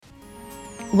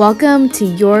Welcome to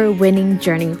Your Winning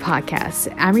Journey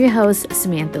podcast. I'm your host,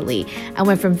 Samantha Lee. I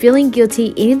went from feeling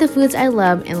guilty eating the foods I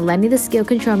love and letting the scale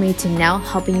control me to now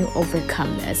helping you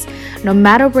overcome this. No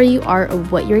matter where you are or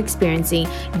what you're experiencing,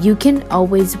 you can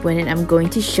always win, and I'm going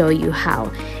to show you how.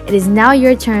 It is now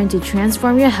your turn to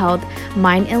transform your health,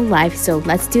 mind, and life, so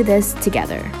let's do this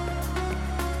together.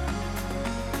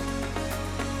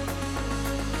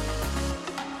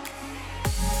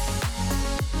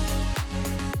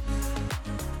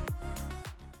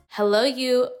 Hello,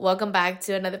 you. Welcome back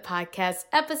to another podcast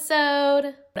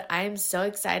episode. I'm so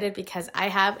excited because I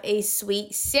have a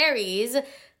sweet series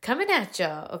coming at you,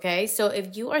 okay? So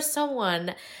if you are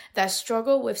someone that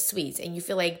struggle with sweets and you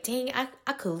feel like, dang,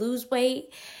 I could lose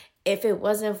weight if it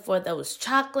wasn't for those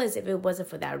chocolates, if it wasn't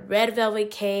for that red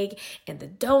velvet cake and the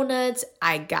donuts,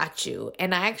 I got you.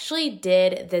 And I actually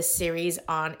did this series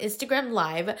on Instagram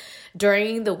Live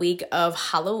during the week of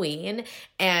Halloween.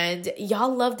 And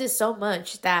y'all loved it so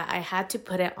much that I had to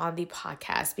put it on the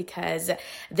podcast because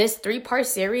this 3-part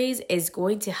series is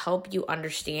going to help you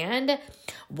understand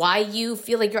why you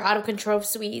feel like you're out of control of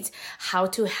sweets, how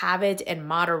to have it in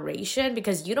moderation,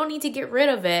 because you don't need to get rid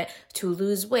of it to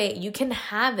lose weight. You can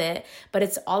have it, but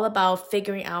it's all about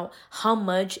figuring out how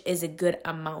much is a good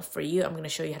amount for you. I'm going to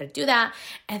show you how to do that.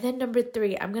 And then number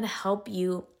 3, I'm going to help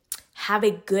you have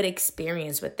a good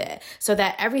experience with it so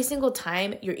that every single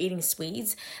time you're eating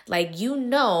sweets, like, you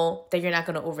know that you're not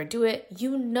going to overdo it.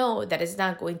 You know that it's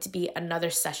not going to be another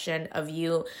session of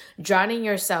you drowning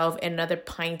yourself in another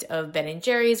pint of Ben &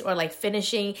 Jerry's or like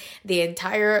finishing the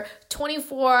entire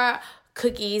 24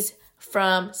 cookies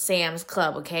from Sam's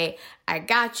Club, okay? I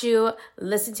got you.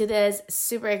 Listen to this.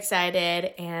 Super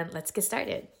excited. And let's get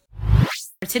started.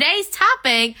 For today's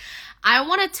topic, I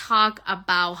want to talk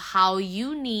about how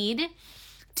you need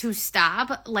to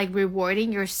stop like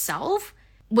rewarding yourself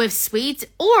with sweets,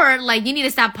 or like you need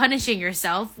to stop punishing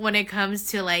yourself when it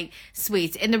comes to like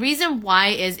sweets. And the reason why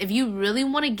is if you really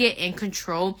want to get in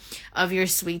control of your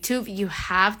sweet tooth, you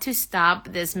have to stop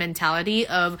this mentality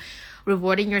of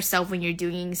rewarding yourself when you're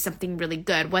doing something really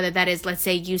good. Whether that is, let's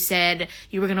say you said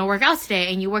you were going to work out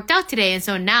today and you worked out today. And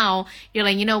so now you're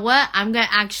like, you know what? I'm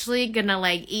gonna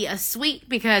like eat a sweet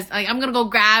because like I'm going to go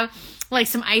grab like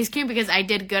some ice cream because I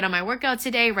did good on my workout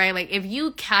today, right? Like if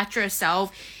you catch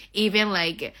yourself even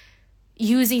like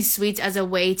using sweets as a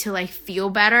way to like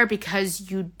feel better because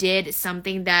you did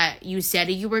something that you said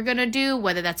you were going to do,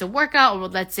 whether that's a workout or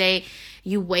let's say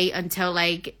you wait until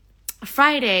like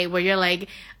Friday where you're like,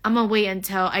 I'm gonna wait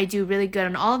until I do really good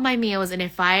on all of my meals, and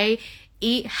if I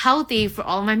eat healthy for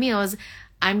all of my meals,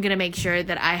 I'm gonna make sure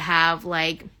that I have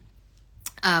like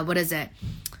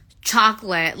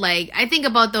chocolate. Like I think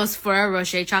about those Ferrero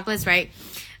Rocher chocolates, right?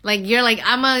 Like you're like,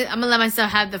 I'm gonna let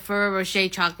myself have the Ferrero Rocher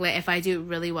chocolate if I do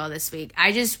really well this week.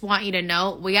 I just want you to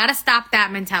know we gotta stop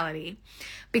that mentality.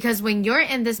 Because when you're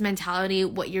in this mentality,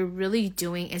 what you're really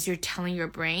doing is you're telling your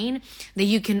brain that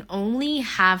you can only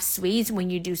have sweets when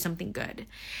you do something good.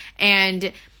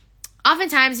 And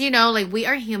oftentimes, you know, like we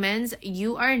are humans,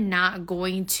 you're not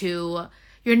going to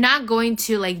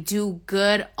like do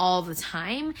good all the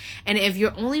time. And if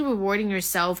you're only rewarding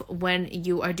yourself when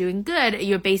you are doing good,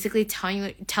 you're basically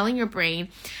telling your brain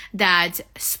that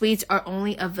sweets are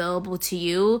only available to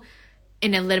you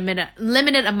in a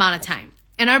limited amount of time.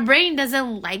 And our brain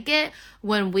doesn't like it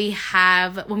when we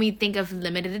think of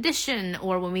limited edition,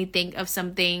 or when we think of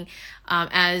something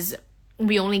as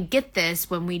we only get this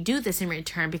when we do this in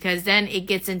return, because then it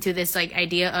gets into this like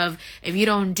idea of if you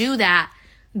don't do that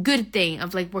good thing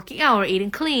of like working out or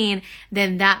eating clean,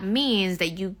 then that means that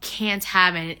you can't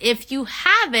have it. If you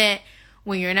have it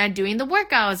when you're not doing the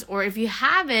workouts, or if you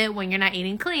have it when you're not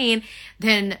eating clean,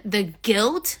 then the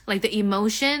guilt, like the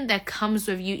emotion that comes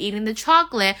with you eating the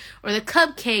chocolate or the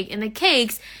cupcake and the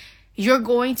cakes, you're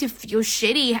going to feel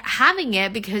shitty having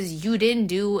it because you didn't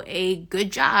do a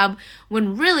good job,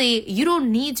 when really you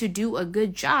don't need to do a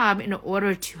good job in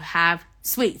order to have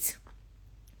sweets.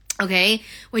 Okay,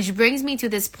 which brings me to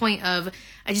this point of,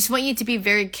 I just want you to be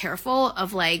very careful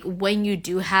of like when you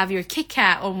do have your Kit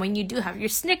Kat, or when you do have your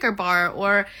Snicker bar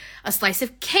or a slice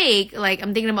of cake, like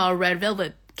I'm thinking about a red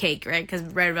velvet cake, right? Because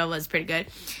red velvet is pretty good.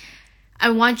 I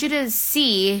want you to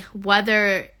see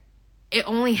whether it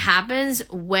only happens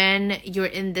when you're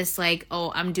in this like,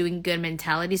 oh, I'm doing good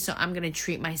mentality, so I'm going to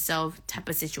treat myself type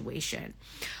of situation.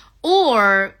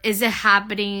 Or is it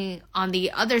happening on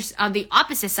the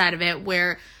opposite side of it,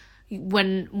 where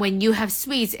when you have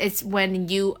sweets, it's when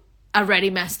you already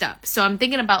messed up. So I'm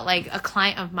thinking about like a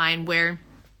client of mine where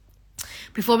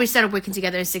before we started working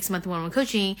together in 6-month one-on-one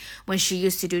coaching, when she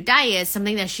used to do diets,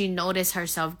 something that she noticed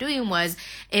herself doing was,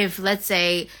 if let's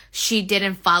say she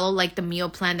didn't follow like the meal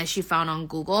plan that she found on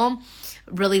Google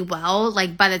really well,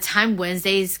 like by the time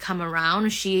Wednesdays come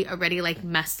around, she already like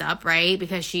messed up, right?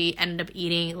 Because she ended up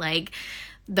eating like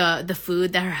the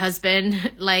food that her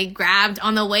husband like grabbed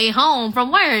on the way home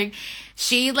from work.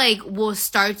 She like will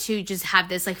start to just have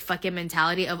this like fucking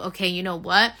mentality of, okay, you know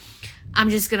what? I'm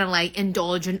just gonna like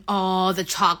indulge in all the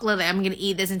chocolate. Like, I'm gonna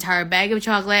eat this entire bag of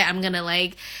chocolate. I'm gonna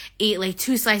like eat like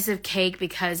 2 slices of cake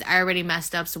because I already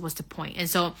messed up. So what's the point? And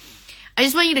so I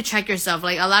just want you to check yourself.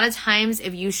 Like, a lot of times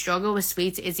if you struggle with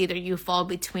sweets, it's either you fall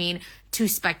between 2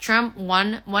 spectrum.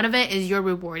 One of it is you're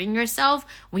rewarding yourself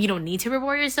when you don't need to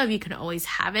reward yourself. You can always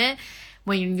have it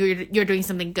when you're doing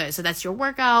something good. So that's your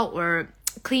workout or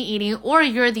clean eating, or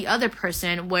you're the other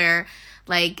person where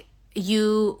like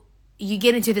you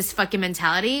get into this fucking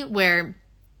mentality where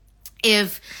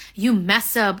if you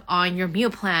mess up on your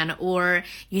meal plan or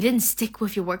you didn't stick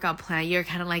with your workout plan, you're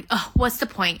kind of like, oh, what's the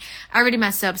point? I already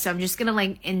messed up, so I'm just gonna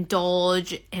like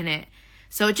indulge in it.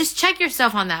 So just check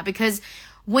yourself on that, because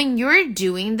when you're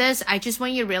doing this, I just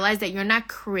want you to realize that you're not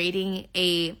creating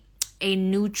a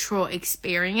neutral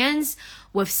experience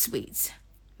with sweets,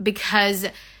 because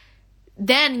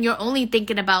then you're only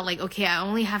thinking about like, okay, I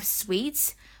only have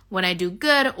sweets when I do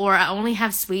good, or I only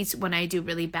have sweets when I do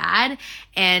really bad.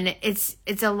 And it's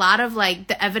a lot of like,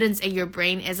 the evidence in your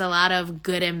brain is a lot of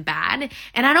good and bad.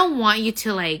 And I don't want you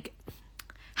to like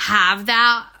have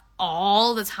that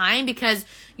all the time, because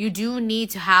you do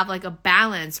need to have like a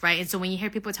balance, right? And so when you hear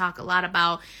people talk a lot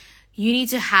about you need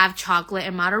to have chocolate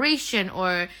in moderation,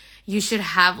 or you should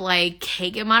have like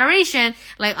cake in moderation,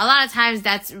 like a lot of times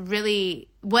that's really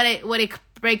what it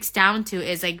breaks down to,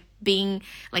 is like being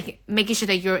like making sure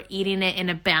that you're eating it in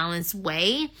a balanced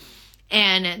way.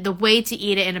 And the way to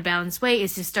eat it in a balanced way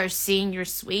is to start seeing your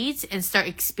sweets and start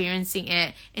experiencing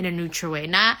it in a neutral way.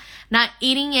 Not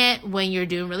eating it when you're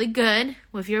doing really good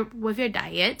with your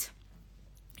diet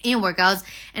and workouts,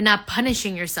 and not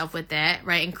punishing yourself with it,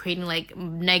 right? And creating like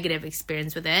negative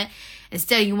experience with it.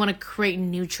 Instead, you want to create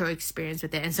neutral experience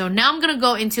with it. And so now I'm going to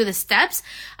go into the steps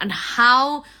on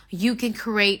how you can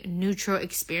create neutral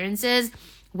experiences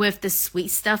with the sweet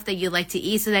stuff that you like to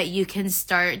eat, so that you can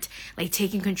start like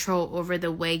taking control over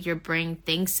the way your brain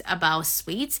thinks about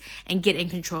sweets and get in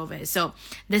control of it. So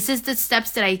this is the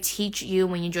steps that I teach you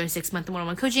when you join 6-month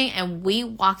one-on-one coaching, and we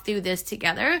walk through this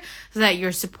together so that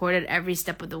you're supported every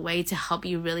step of the way to help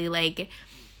you really like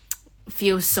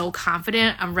feel so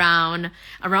confident around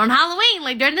Halloween,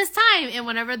 like during this time. And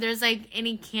whenever there's like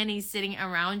any candy sitting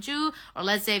around you, or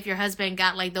let's say if your husband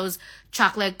got like those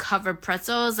chocolate covered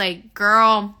pretzels, like,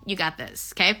 girl, you got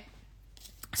this. Okay.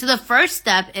 So the first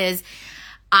step is,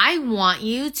 I want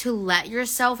you to let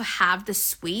yourself have the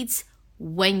sweets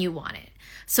when you want it.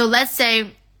 So let's say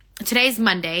today's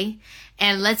Monday,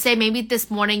 and let's say maybe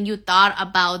this morning you thought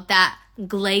about that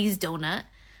glazed donut,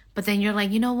 but then you're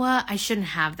like, you know what? I shouldn't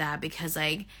have that, because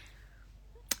like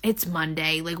it's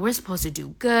Monday. Like, we're supposed to do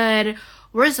good.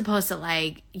 We're supposed to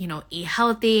like, you know, eat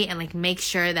healthy and like make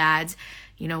sure that,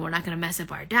 you know, we're not going to mess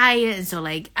up our diet. And so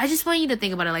like, I just want you to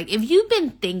think about it. Like, if you've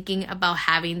been thinking about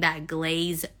having that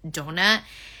glazed donut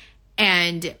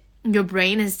and your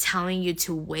brain is telling you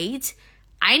to wait,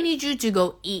 I need you to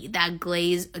go eat that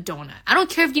glazed donut. I don't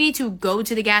care if you need to go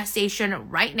to the gas station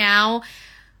right now,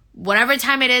 whatever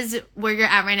time it is where you're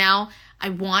at right now. I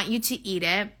want you to eat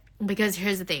it, because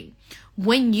here's the thing.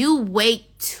 When you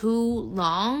wait too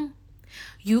long,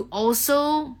 what's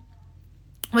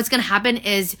going to happen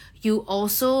is you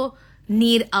also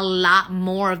need a lot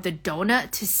more of the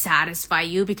donut to satisfy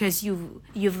you, because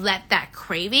you've let that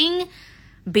craving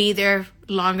be there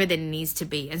longer than it needs to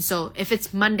be. And so if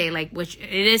it's Monday, like which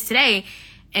it is today,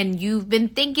 and you've been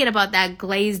thinking about that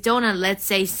glazed donut, let's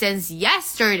say since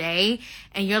yesterday,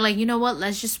 and you're like, you know what,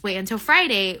 let's just wait until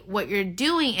Friday. What you're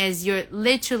doing is you're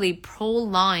literally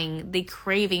prolonging the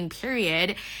craving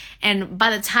period. And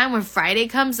by the time when Friday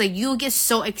comes, like, you'll get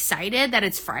so excited that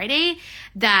it's Friday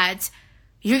that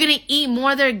you're going to eat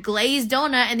more of their glazed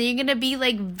donut, and then you're going to be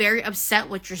like very upset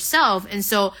with yourself. And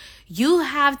so you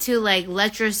have to like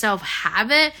let yourself have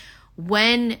it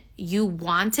when you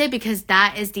want it, because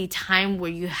that is the time where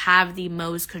you have the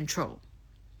most control.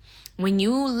 When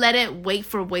you let it wait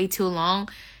for way too long,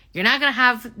 you're not going to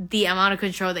have the amount of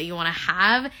control that you want to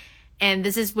have. And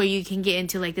this is where you can get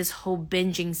into like this whole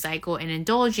binging cycle and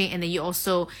indulging. And then you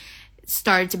also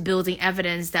start building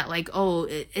evidence that like, oh,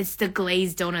 it's the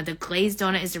glazed donut. The glazed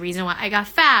donut is the reason why I got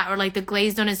fat, or like the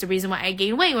glazed donut is the reason why I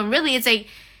gained weight. When really it's like,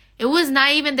 It was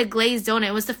not even the glazed donut.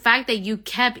 It was the fact that you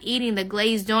kept eating the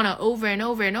glazed donut over and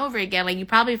over and over again. Like, you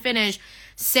probably finished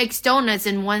 6 donuts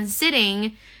in one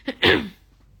sitting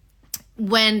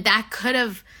when that could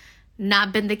have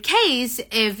not been the case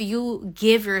if you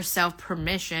give yourself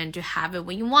permission to have it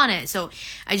when you want it. So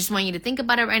I just want you to think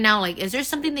about it right now. Like, is there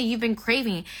something that you've been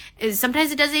craving?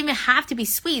 Sometimes it doesn't even have to be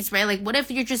sweets, right? Like, what if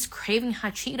you're just craving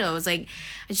hot Cheetos? Like,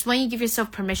 I just want you to give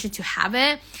yourself permission to have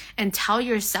it and tell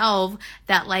yourself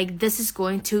that, like, this is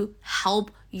going to help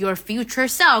your future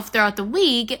self throughout the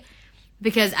week.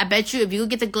 Because I bet you if you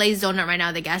get the glazed donut right now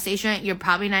at the gas station, you're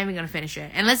probably not even going to finish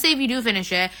it. And let's say if you do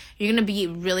finish it, you're going to be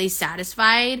really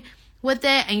satisfied with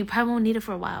it, and you probably won't need it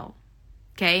for a while.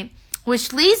 Okay?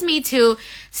 Which leads me to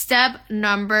step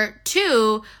number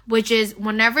 2, which is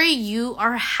whenever you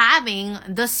are having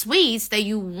the sweets that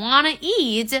you want to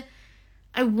eat,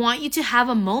 I want you to have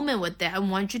a moment with it. I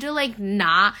want you to, like,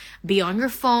 not be on your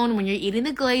phone when you're eating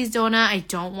the glazed donut. I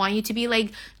don't want you to be,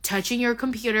 like, touching your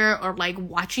computer or, like,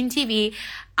 watching TV.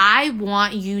 I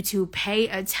want you to pay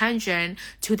attention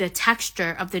to the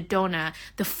texture of the donut,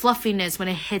 the fluffiness when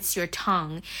it hits your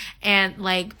tongue, and,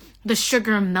 like, the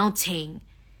sugar melting,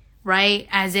 right?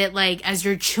 As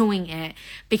you're chewing it.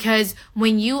 Because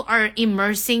when you are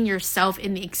immersing yourself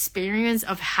in the experience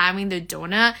of having the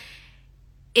donut,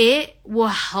 it will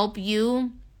help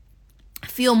you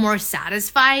feel more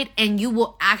satisfied, and you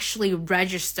will actually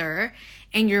register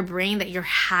in your brain that you're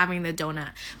having the donut.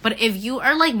 But if you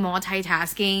are, like,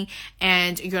 multitasking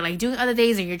and you're, like, doing other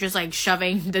things and you're just, like,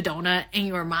 shoving the donut in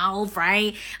your mouth,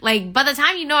 right? Like, by the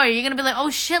time you know it, you're gonna be like, oh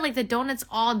shit, like, the donut's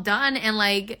all done, and,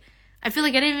 like, I feel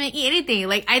like I didn't even eat anything.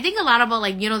 Like, I think a lot about,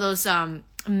 like, you know, those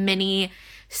mini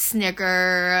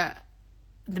Snicker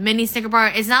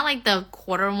bar. It's not like the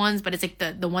quarter ones, but it's like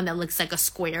the one that looks like a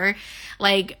square.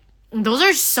 Like, those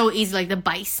are so easy. Like the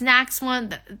bite snacks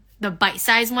one, the bite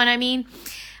size one, I mean.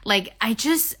 Like,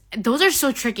 those are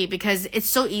so tricky because it's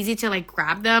so easy to, like,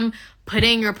 grab them, put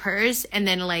it in your purse, and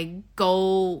then, like,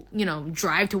 go, you know,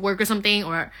 drive to work or something,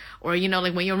 or, you know,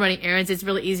 like, when you're running errands, it's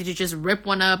really easy to just rip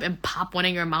one up and pop one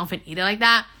in your mouth and eat it like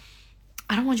that.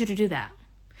 I don't want you to do that.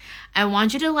 I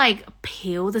want you to, like,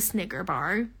 peel the Snicker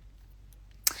bar.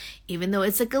 Even though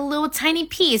it's like a little tiny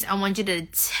piece, I want you to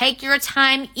take your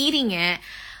time eating it.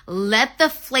 Let the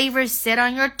flavor sit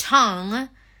on your tongue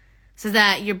so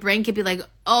that your brain can be like,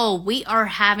 oh, we are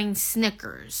having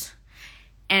Snickers.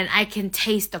 And I can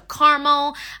taste the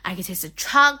caramel. I can taste the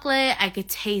chocolate. I could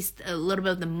taste a little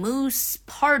bit of the mousse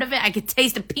part of it. I could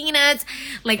taste the peanuts.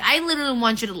 Like, I literally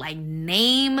want you to, like,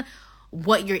 name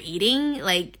what you're eating.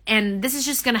 Like, and this is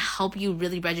just going to help you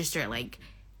really register, like,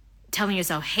 telling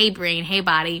yourself, hey brain, hey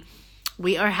body,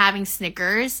 we are having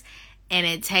Snickers and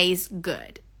it tastes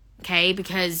good. Okay?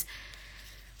 Because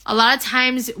a lot of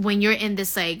times when you're in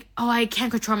this, like, oh, I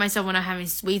can't control myself when I'm having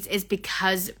sweets, it's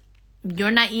because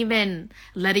you're not even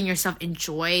letting yourself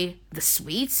enjoy the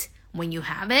sweets when you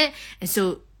have it. And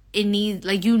so you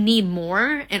need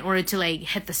more in order to, like,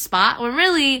 hit the spot. Or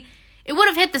really, it would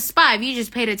have hit the spot if you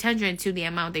just paid attention to the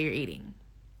amount that you're eating.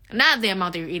 Not the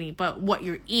amount that you're eating, but what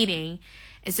you're eating,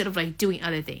 instead of, like, doing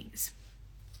other things.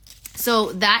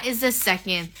 So that is the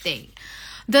second thing.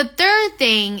 The third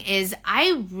thing is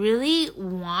I really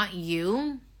want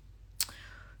you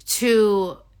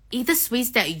to eat the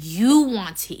sweets that you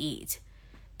want to eat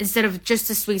instead of just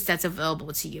the sweets that's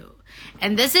available to you.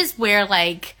 And this is where,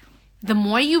 like, the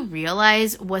more you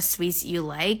realize what sweets you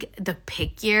like, the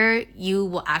pickier you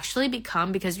will actually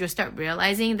become, because you'll start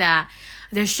realizing that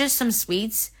there's just some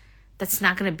sweets that's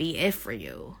not going to be it for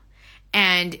you.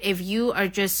 And if you are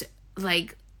just,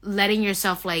 like, letting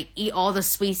yourself, like, eat all the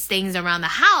sweet things around the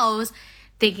house,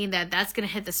 thinking that that's going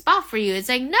to hit the spot for you, it's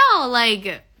like, no,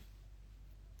 like,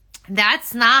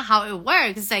 that's not how it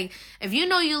works. It's like, if you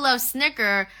know you love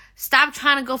Snicker, stop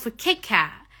trying to go for Kit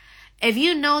Kat. If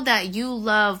you know that you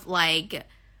love, like,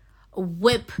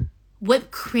 whipped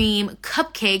cream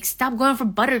cupcakes, stop going for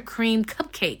buttercream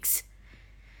cupcakes,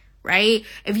 right?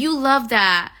 If you love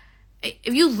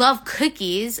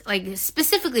cookies, like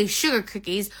specifically sugar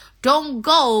cookies, don't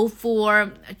go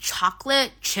for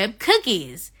chocolate chip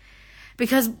cookies,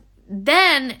 because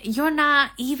then you're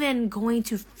not even going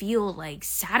to feel, like,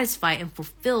 satisfied and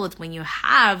fulfilled when you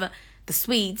have the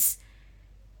sweets,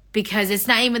 because it's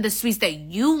not even the sweets that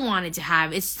you wanted to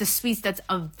have. It's the sweets that's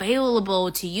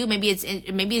available to you. Maybe it's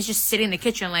just sitting in the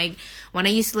kitchen. Like, when I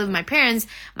used to live with my parents,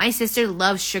 my sister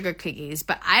loves sugar cookies,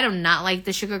 but I do not like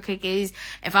the sugar cookies.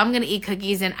 If I'm going to eat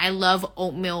cookies, and I love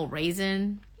oatmeal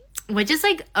raisin, which is,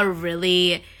 like, a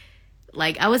really,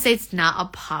 like, I would say it's not a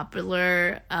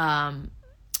popular,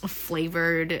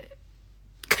 flavored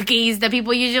cookies that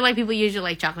people usually like. People usually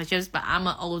like chocolate chips, but I'm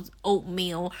an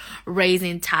oatmeal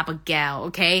raisin type of gal,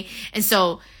 okay? And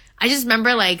so I just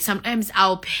remember like sometimes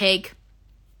I'll pick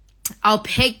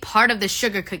part of the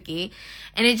sugar cookie,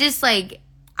 and it just like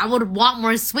I would want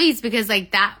more sweets because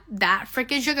like that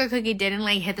freaking sugar cookie didn't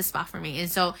like hit the spot for me.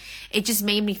 And so it just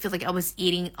made me feel like I was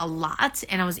eating a lot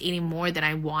and I was eating more than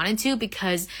I wanted to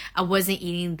because I wasn't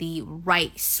eating the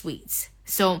right sweets.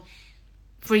 So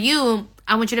for you,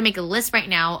 I want you to make a list right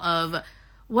now of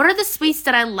what are the sweets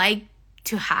that I like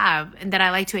to have and that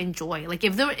I like to enjoy. Like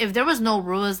if there was no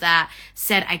rules that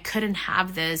said I couldn't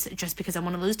have this just because I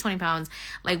want to lose 20 pounds,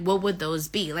 like what would those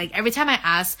be? Like every time I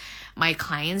ask my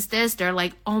clients this, they're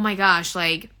like, oh my gosh,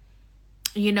 like,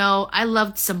 you know, I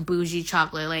loved some bougie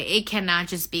chocolate. Like it cannot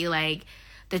just be like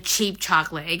the cheap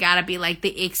chocolate. It gotta be like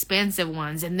the expensive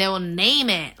ones, and they'll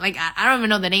name it. Like I don't even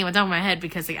know the name on top of my head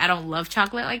because like I don't love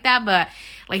chocolate like that, but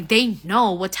like they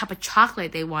know what type of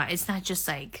chocolate they want. It's not just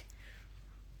like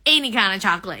any kind of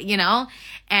chocolate, you know?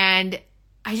 And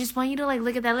I just want you to like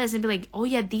look at that list and be like, oh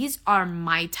yeah, these are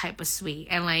my type of sweet.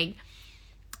 And like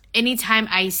anytime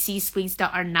I see sweets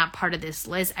that are not part of this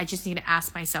list, I just need to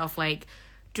ask myself like,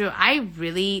 do I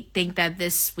really think that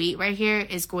this sweet right here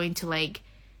is going to like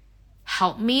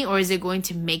help me, or is it going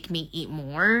to make me eat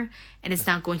more and it's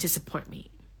not going to support me?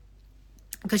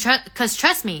 Because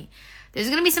trust me, there's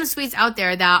going to be some sweets out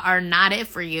there that are not it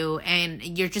for you,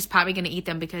 and you're just probably going to eat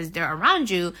them because they're around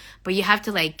you, but you have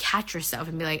to like catch yourself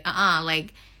and be like,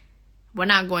 like we're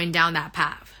not going down that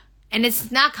path. And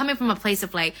it's not coming from a place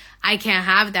of like, I can't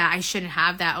have that, I shouldn't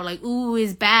have that, or like, ooh,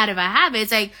 it's bad if I have it.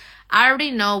 It's like, I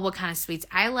already know what kind of sweets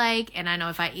I like, and I know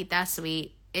if I eat that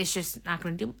sweet, it's just not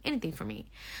going to do anything for me.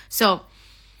 So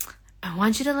I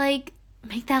want you to like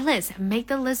make that list. Make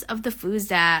the list of the foods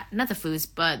that, not the foods,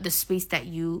 but the sweets that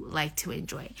you like to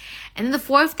enjoy. And then the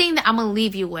fourth thing that I'm going to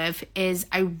leave you with is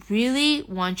I really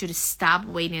want you to stop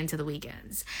waiting until the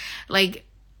weekends. Like,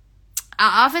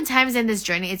 oftentimes in this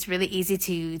journey, it's really easy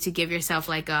to give yourself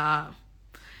like a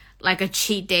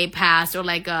cheat day pass, or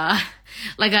like a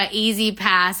easy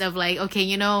pass of like, okay,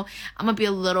 you know, I'm gonna be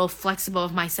a little flexible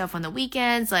with myself on the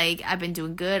weekends. Like I've been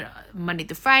doing good Monday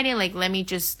through Friday. Like let me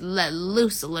just let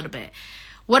loose a little bit.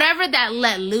 Whatever that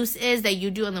let loose is that you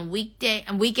do on the weekday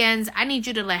and weekends, I need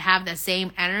you to like have that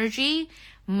same energy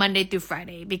Monday through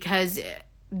Friday, because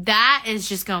that is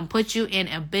just gonna put you in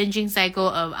a binging cycle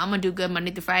of I'm gonna do good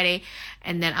Monday through Friday,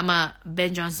 and then I'm gonna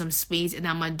binge on some sweets, and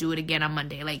then I'm gonna do it again on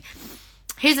Monday. Like,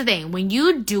 here's the thing. When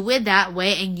you do it that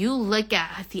way and you look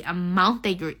at the amount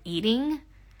that you're eating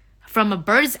from a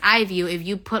bird's eye view, if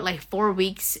you put like 4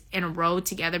 weeks in a row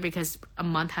together, because a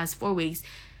month has 4 weeks,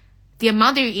 the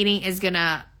amount that you're eating is going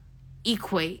to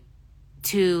equate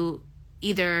to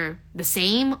either the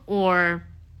same or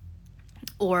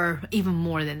even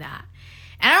more than that.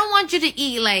 And I don't want you to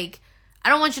eat like, I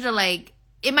don't want you to like,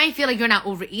 it might feel like you're not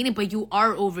overeating, but you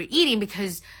are overeating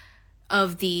because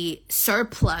of the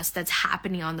surplus that's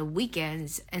happening on the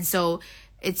weekends. And so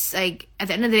it's like at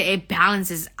the end of the day, it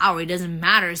balances out. It doesn't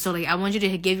matter. So like I want you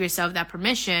to give yourself that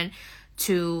permission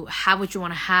to have what you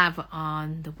want to have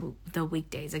on the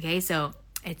weekdays. Okay, so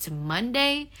it's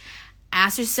Monday.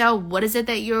 Ask yourself, what is it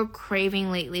that you're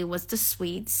craving lately? What's the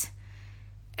sweets?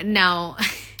 Now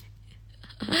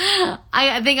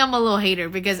I think I'm a little hater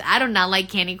because I do not like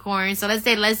candy corn. So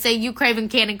let's say you craving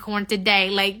candy corn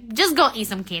today. Like, just go eat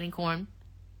some candy corn.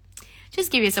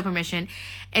 Just give yourself permission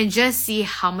and just see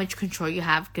how much control you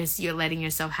have, because you're letting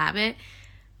yourself have it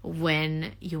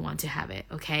when you want to have it.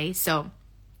 Okay, so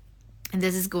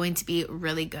this is going to be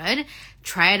really good.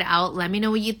 Try it out. Let me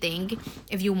know what you think.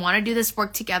 If you want to do this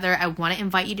work together, I want to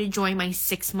invite you to join my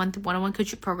 6-month one-on-one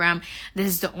coaching program. This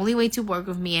is the only way to work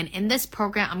with me. And in this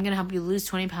program, I'm going to help you lose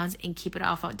 20 pounds and keep it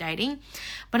off without dieting.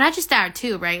 But not just that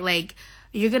too, right? Like,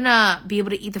 you're going to be able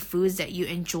to eat the foods that you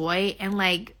enjoy and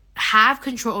like have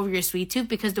control over your sweet tooth,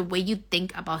 because the way you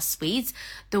think about sweets,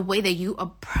 the way that you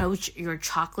approach your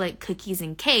chocolate, cookies,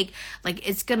 and cake, like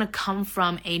it's gonna come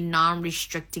from a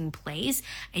non-restricting place,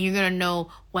 and you're gonna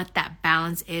know what that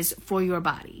balance is for your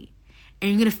body, and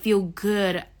you're gonna feel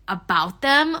good about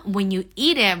them when you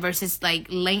eat it versus like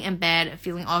laying in bed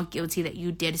feeling all guilty that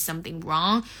you did something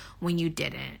wrong when you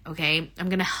didn't. Okay, I'm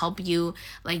gonna help you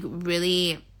like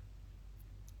really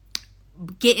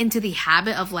get into the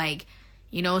habit of like,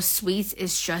 you know, sweets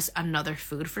is just another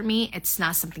food for me. It's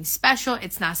not something special.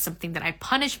 It's not something that I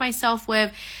punish myself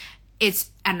with.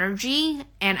 It's energy,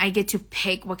 and I get to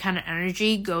pick what kind of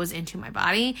energy goes into my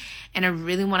body. And I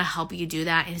really want to help you do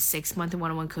that in 6-month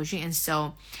one-on-one coaching. And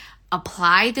so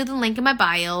apply through the link in my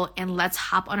bio, and let's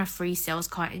hop on a free sales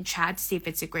call and chat to see if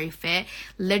it's a great fit.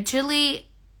 Literally,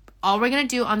 all we're going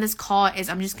to do on this call is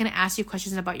I'm just going to ask you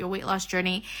questions about your weight loss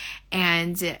journey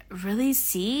and really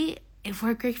see if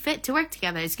we're a great fit to work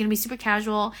together. It's going to be super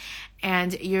casual,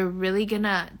 and you're really going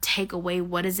to take away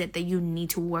what is it that you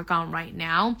need to work on right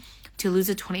now to lose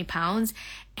the 20 pounds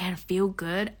and feel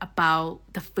good about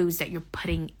the foods that you're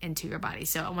putting into your body.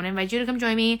 So I want to invite you to come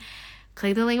join me.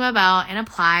 Click the link in my bio and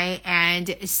apply,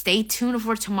 and stay tuned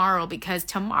for tomorrow, because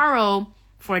tomorrow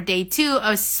for day 2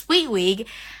 of Sweet Week,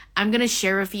 I'm going to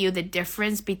share with you the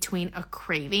difference between a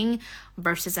craving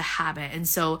versus a habit. And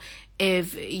so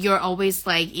if you're always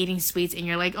like eating sweets and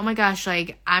you're like, oh my gosh,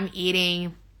 like I'm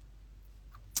eating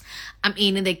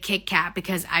the Kit Kat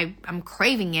because I'm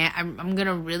craving it, I'm going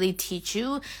to really teach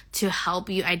you to help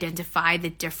you identify the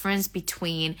difference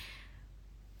between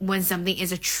when something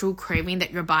is a true craving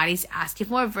that your body's asking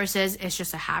for versus it's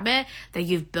just a habit that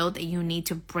you've built that you need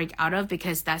to break out of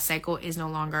because that cycle is no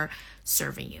longer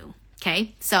serving you.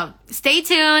 Okay, so stay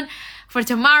tuned for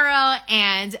tomorrow,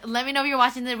 and let me know if you're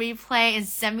watching the replay and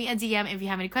send me a DM if you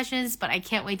have any questions. But I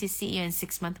can't wait to see you in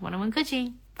 6-month one-on-one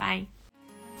coaching. Bye.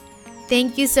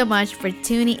 Thank you so much for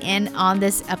tuning in on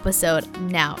this episode.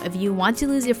 Now, if you want to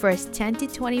lose your first 10 to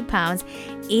 20 pounds,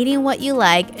 eating what you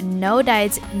like, no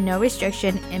diets, no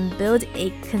restriction, and build a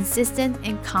consistent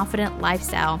and confident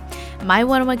lifestyle, my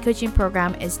one-on-one coaching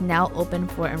program is now open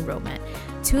for enrollment.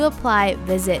 To apply,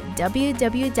 visit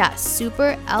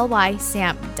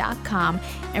www.superlysam.com,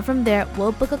 and from there,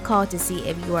 we'll book a call to see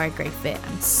if you are a great fit.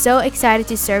 I'm so excited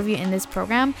to serve you in this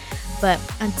program, but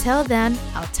until then,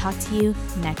 I'll talk to you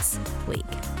next week.